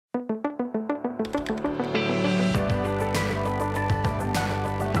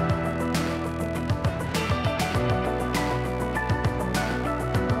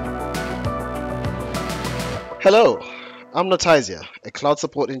Hello, I'm Nataizya, a cloud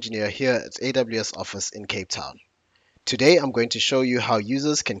support engineer here at AWS office in Cape Town. Today I'm going to show you how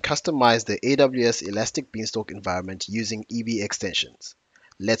users can customize the AWS Elastic Beanstalk environment using EB extensions.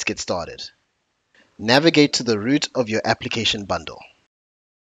 Let's get started. Navigate to the root of your application bundle.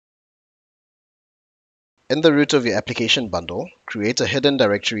 In the root of your application bundle, create a hidden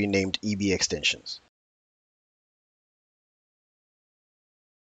directory named EB extensions.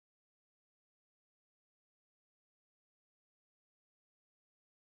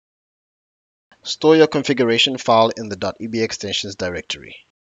 Store your configuration file in the .ebextensions directory.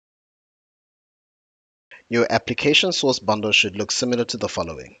 Your application source bundle should look similar to the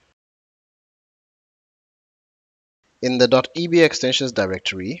following. In the .ebextensions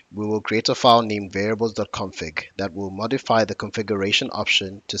directory, we will create a file named variables.config that will modify the configuration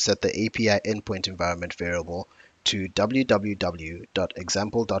option to set the API endpoint environment variable to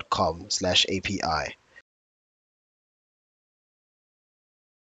www.example.com/API.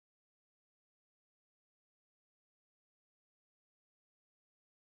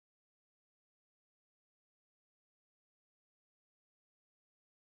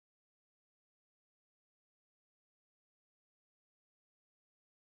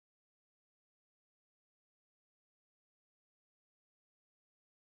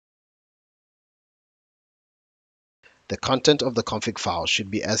 The content of the config file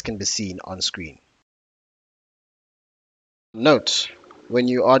should be as can be seen on screen. Note: when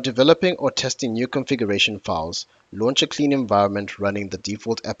you are developing or testing new configuration files, launch a clean environment running the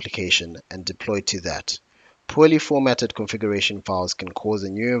default application and deploy to that. Poorly formatted configuration files can cause a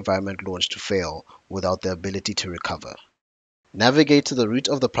new environment launch to fail without the ability to recover. Navigate to the root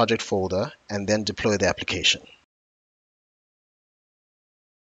of the project folder and then deploy the application.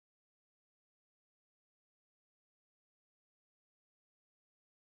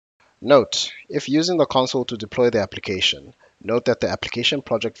 Note: if using the console to deploy the application, note that the application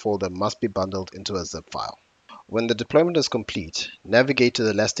project folder must be bundled into a zip file. When the deployment is complete, navigate to the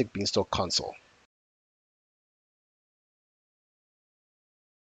Elastic Beanstalk console.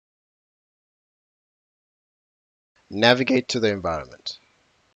 Navigate to the environment.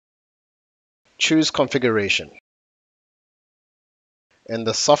 Choose Configuration. In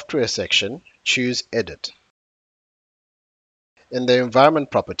the Software section, choose Edit. In the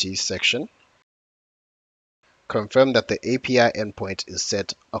Environment Properties section, confirm that the API endpoint is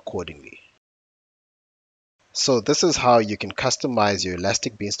set accordingly. So this is how you can customize your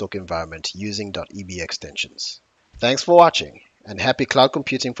Elastic Beanstalk environment using .eb extensions. Thanks for watching, and happy cloud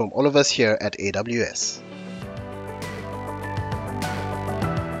computing from all of us here at AWS.